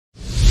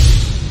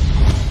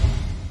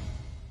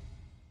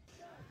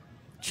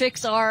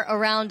tricks are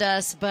around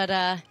us, but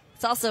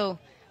it's also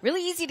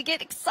really easy to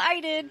get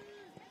excited.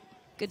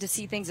 Good to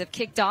see things have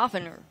kicked off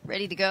and are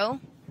ready to go.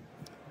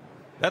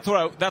 That's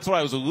what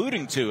I was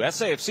alluding to.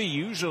 SAFC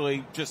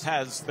usually just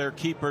has their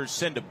keepers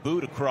send a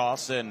boot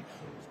across and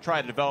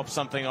try to develop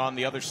something on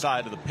the other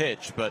side of the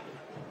pitch, but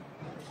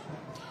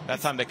that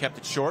time they kept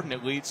it short, and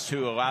it leads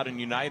to a Loudoun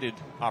United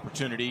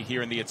opportunity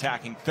here in the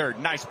attacking third.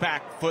 Nice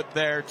back foot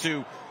there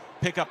to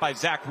pick up by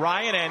Zach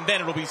Ryan, and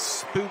then it'll be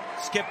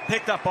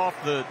picked up off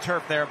the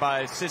turf there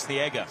by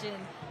Cisniega.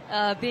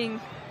 Being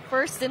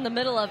first in the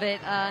middle of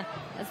it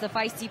as the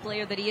feisty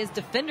player that he is,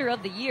 defender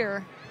of the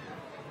year.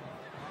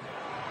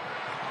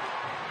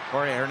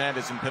 Jorge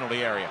Hernandez in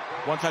penalty area.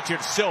 One touch here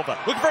to Silva.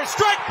 Looking for a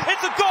strike.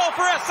 It's a goal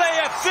for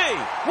SAFC.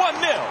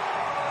 1-0.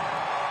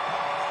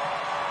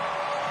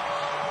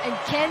 And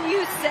can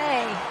you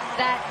say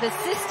that the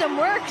system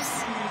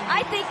works?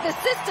 I think the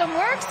system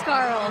works,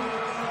 Carl.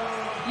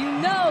 You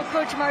know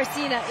Coach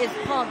Marcina is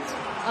pumped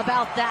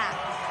about that.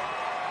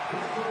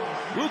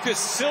 Lucas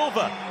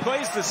Silva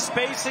plays the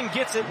spacing,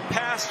 gets it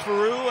past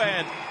Fauroux,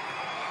 and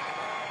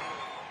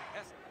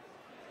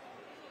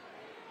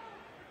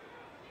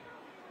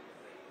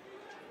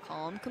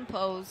calm,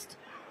 composed.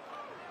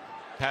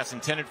 Pass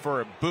intended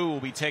for a boo will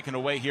be taken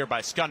away here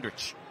by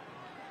Skundrich.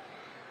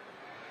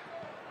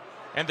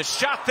 And the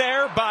shot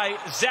there by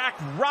Zach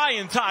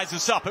Ryan ties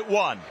us up at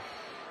 1.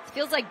 It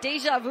feels like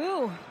deja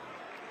vu.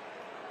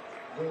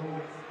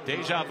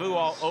 Deja vu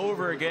all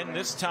over again.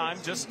 This time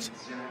just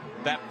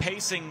that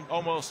pacing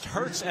almost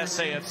hurts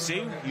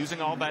SAFC, using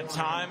all that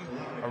time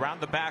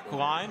around the back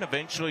line.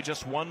 Eventually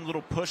just one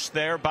little push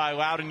there by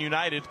Loudoun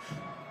United,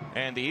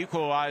 and the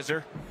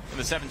equalizer in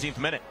the 17th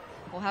minute.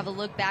 We'll have a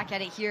look back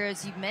at it here.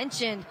 As you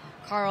mentioned,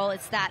 Carl,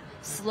 it's that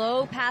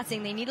slow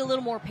passing. They need a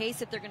little more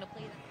pace if they're going to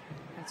play.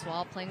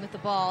 François playing with the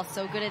ball.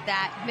 So good at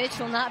that. Mitch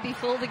will not be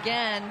fooled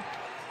again.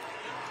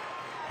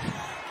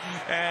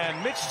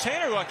 And Mitch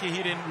Tanner lucky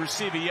he didn't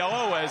receive a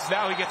yellow, as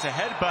now he gets a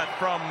headbutt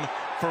from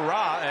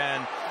Fauroux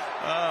and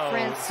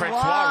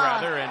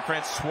François, and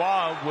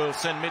François will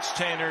send Mitch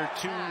Tanner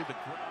to the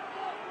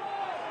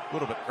a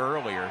little bit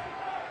earlier.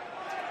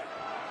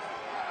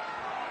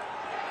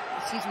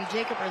 Excuse me,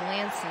 Jacob or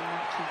Lanson,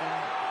 Keegan.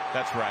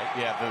 That's right.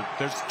 Yeah,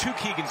 there's two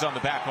Keegans on the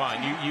back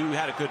line. You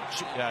had a good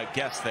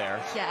guess there.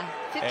 Yeah,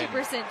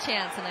 50%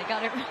 chance, and I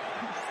got it.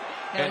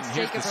 No, and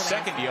here's the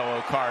second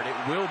yellow card. It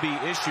will be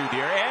issued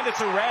here, and it's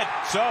a red.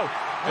 So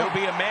it'll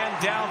be a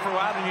man down for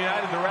Loudoun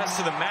United the rest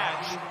of the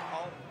match.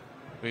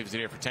 Leaves it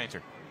here for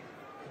Tainter.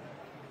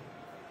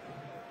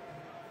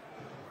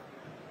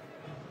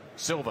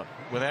 Silva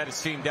will head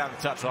his team down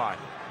the touchline.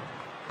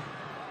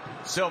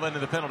 Silva into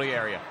the penalty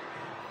area.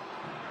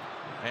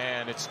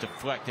 And it's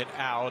deflected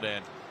out,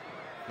 and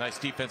nice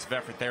defensive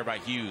effort there by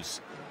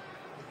Hughes.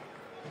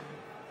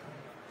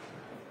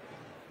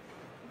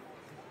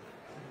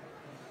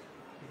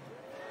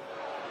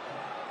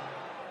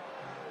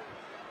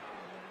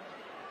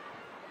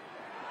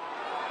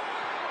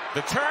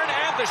 The turn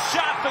and the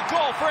shot, the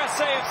goal for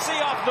SAFC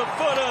off the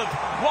foot of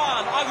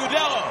Juan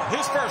Agudelo.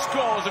 His first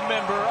goal as a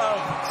member of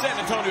San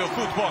Antonio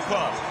Football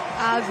Club.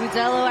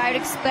 Agudelo, I'd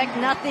expect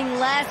nothing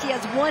less. He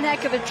has one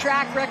heck of a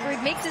track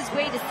record. Makes his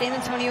way to San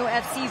Antonio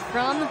FC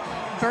from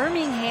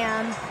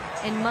Birmingham.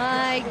 And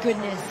my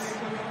goodness,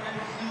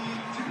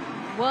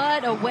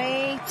 what a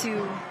way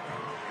to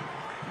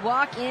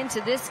walk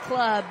into this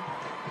club.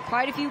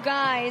 Quite a few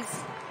guys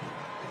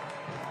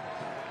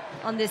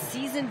on this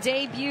season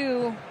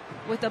debut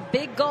with a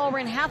big goal. We're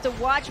going to have to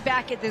watch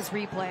back at this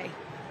replay.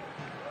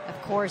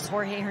 Of course,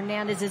 Jorge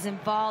Hernandez is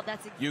involved.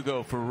 That's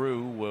Hugo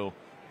Fauroux will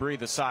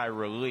breathe a sigh of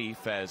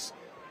relief as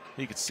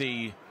he could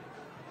see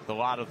a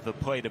lot of the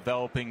play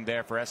developing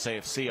there for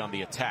SAFC on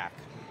the attack.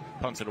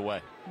 Punts it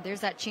away.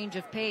 There's that change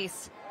of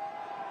pace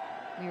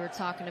we were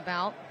talking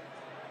about.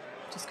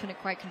 Just couldn't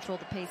quite control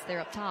the pace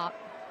there up top.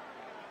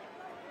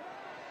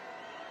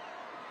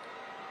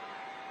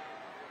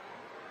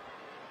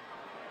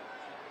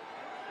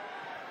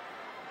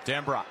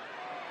 Dambrot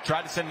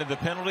tried to send to the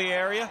penalty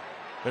area.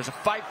 There's a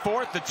fight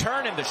for it. The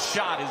turn and the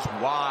shot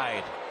is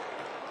wide.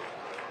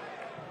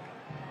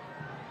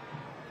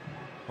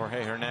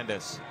 Jorge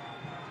Hernandez.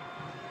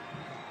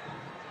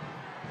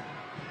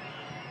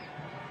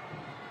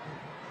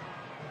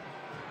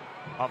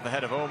 Off the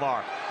head of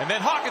Omar. And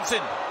then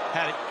Hawkinson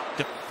had it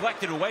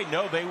deflected away.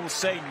 No, they will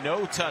say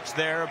no touch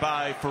there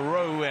by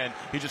Fauroux, and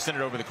he just sent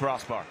it over the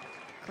crossbar.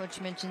 Coach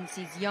mentions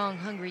he's young,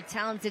 hungry,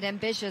 talented,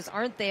 ambitious.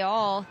 Aren't they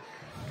all?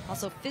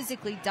 Also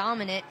physically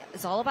dominant.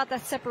 It's all about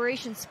that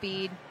separation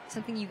speed.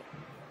 Something you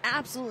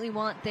absolutely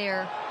want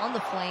there on the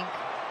flank.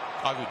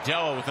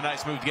 Agudelo with a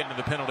nice move to get into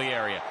the penalty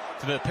area.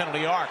 To the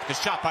penalty arc. The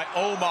shot by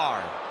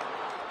Omar.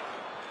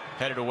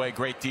 Headed away.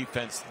 Great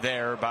defense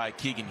there by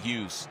Keegan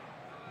Hughes.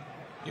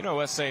 You know,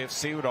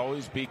 SAFC would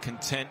always be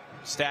content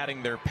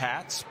padding their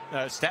stats,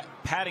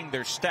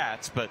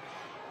 but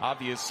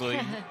obviously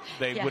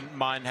they wouldn't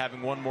mind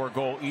having one more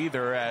goal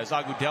either, as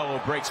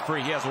Agudelo breaks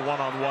free. He has a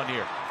one-on-one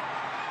here.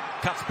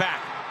 Cuts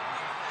back.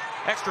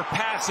 Extra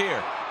pass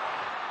here.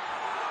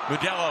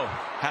 Agudelo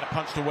had it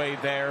punched away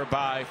there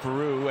by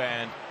Fauroux,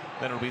 and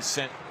then it'll be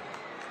sent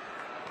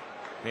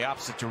the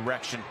opposite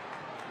direction.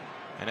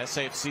 And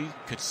SAFC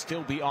could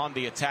still be on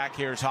the attack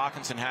here as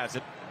Hawkinson has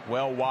it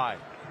well wide.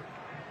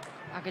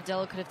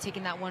 Agudelo could have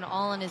taken that one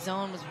all on his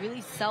own, was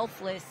really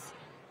selfless.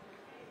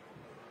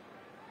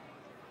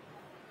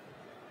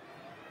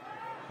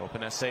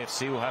 Hoping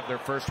SAFC will have their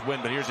first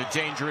win, but here's a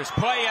dangerous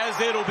play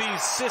as it'll be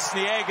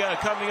Cisniega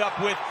coming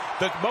up with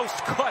the most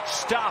clutch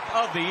stop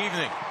of the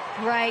evening.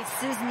 Right,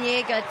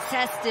 Cisniega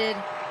tested.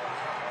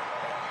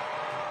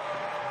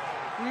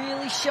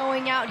 Really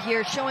showing out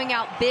here, showing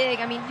out big.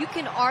 I mean, you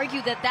can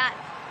argue that that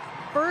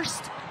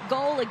first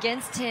goal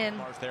against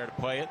him. There to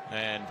play it,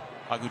 and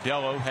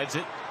Agudelo heads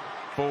it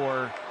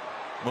for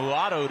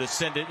Mulatto to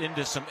send it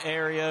into some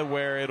area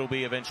where it'll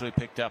be eventually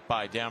picked up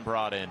by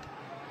Dambrot, and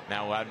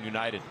now Loudoun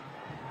United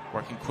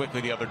working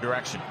quickly the other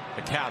direction.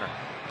 The counter.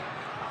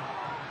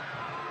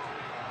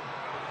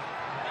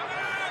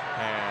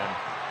 And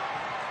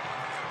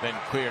then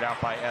cleared out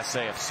by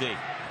SAFC.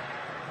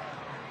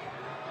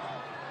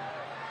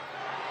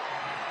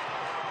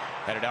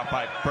 Headed out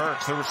by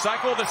Burks. The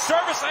recycle, the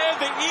service, and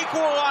the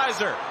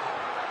equalizer.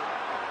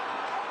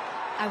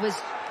 I was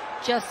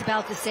just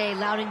about to say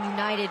Loudoun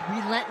United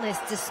relentless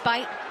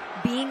despite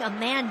being a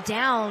man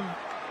down.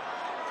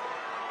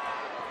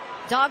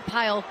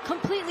 Dogpile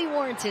completely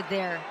warranted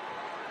there.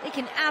 They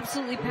can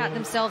absolutely pat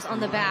themselves on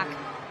the back.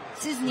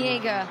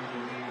 Cisniega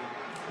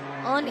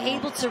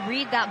unable to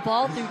read that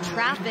ball through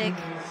traffic.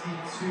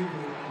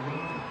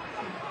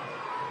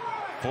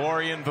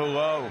 Florian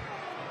Valot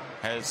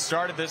has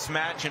started this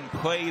match and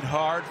played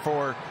hard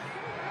for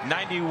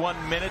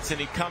 91 minutes, and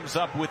he comes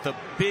up with a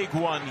big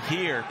one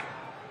here.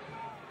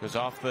 Goes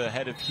off the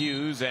head of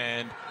Hughes,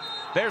 and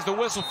there's the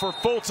whistle for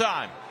full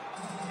time.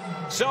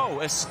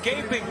 So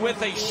escaping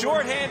with a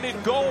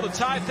shorthanded goal to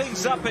tie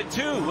things up at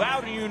 2.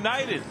 Loudoun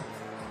United